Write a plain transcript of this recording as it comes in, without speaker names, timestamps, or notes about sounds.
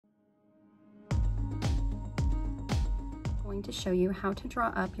going to show you how to draw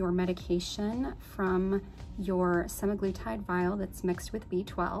up your medication from your semaglutide vial that's mixed with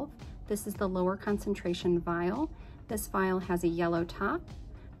B12. This is the lower concentration vial. This vial has a yellow top.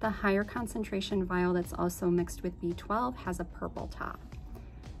 The higher concentration vial that's also mixed with B12 has a purple top.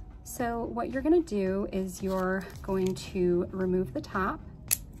 So what you're going to do is you're going to remove the top.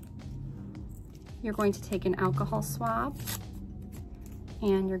 You're going to take an alcohol swab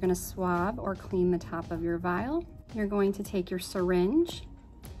and you're going to swab or clean the top of your vial. You're going to take your syringe,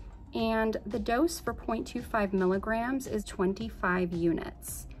 and the dose for 0.25 milligrams is 25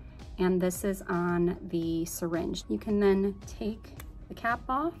 units. And this is on the syringe. You can then take the cap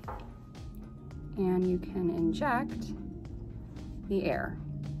off and you can inject the air.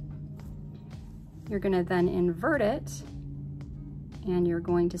 You're going to then invert it, and you're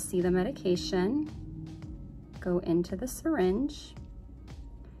going to see the medication go into the syringe.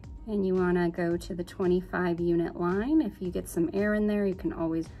 And you want to go to the 25 unit line. If you get some air in there, you can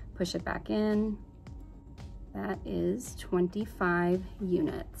always push it back in. That is 25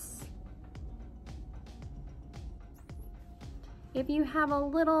 units. If you have a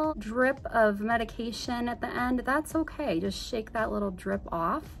little drip of medication at the end, that's okay. Just shake that little drip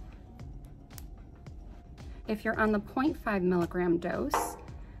off. If you're on the 0.5 milligram dose,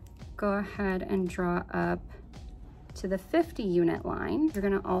 go ahead and draw up to the 50 unit line. You're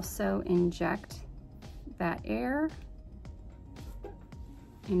gonna also inject that air,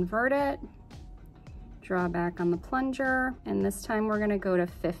 invert it, draw back on the plunger, and this time we're gonna go to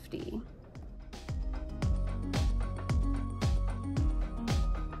 50.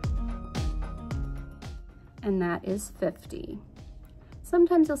 And that is 50.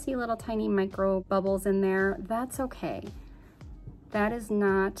 Sometimes you'll see little tiny micro bubbles in there. That's okay. That is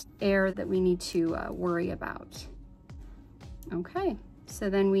not air that we need to worry about. Okay, so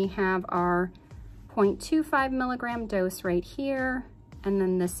then we have our 0.25 milligram dose right here, and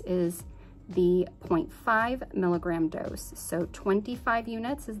then this is the 0.5 milligram dose. So 25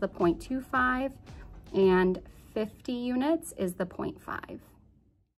 units is the 0.25, and 50 units is the 0.5.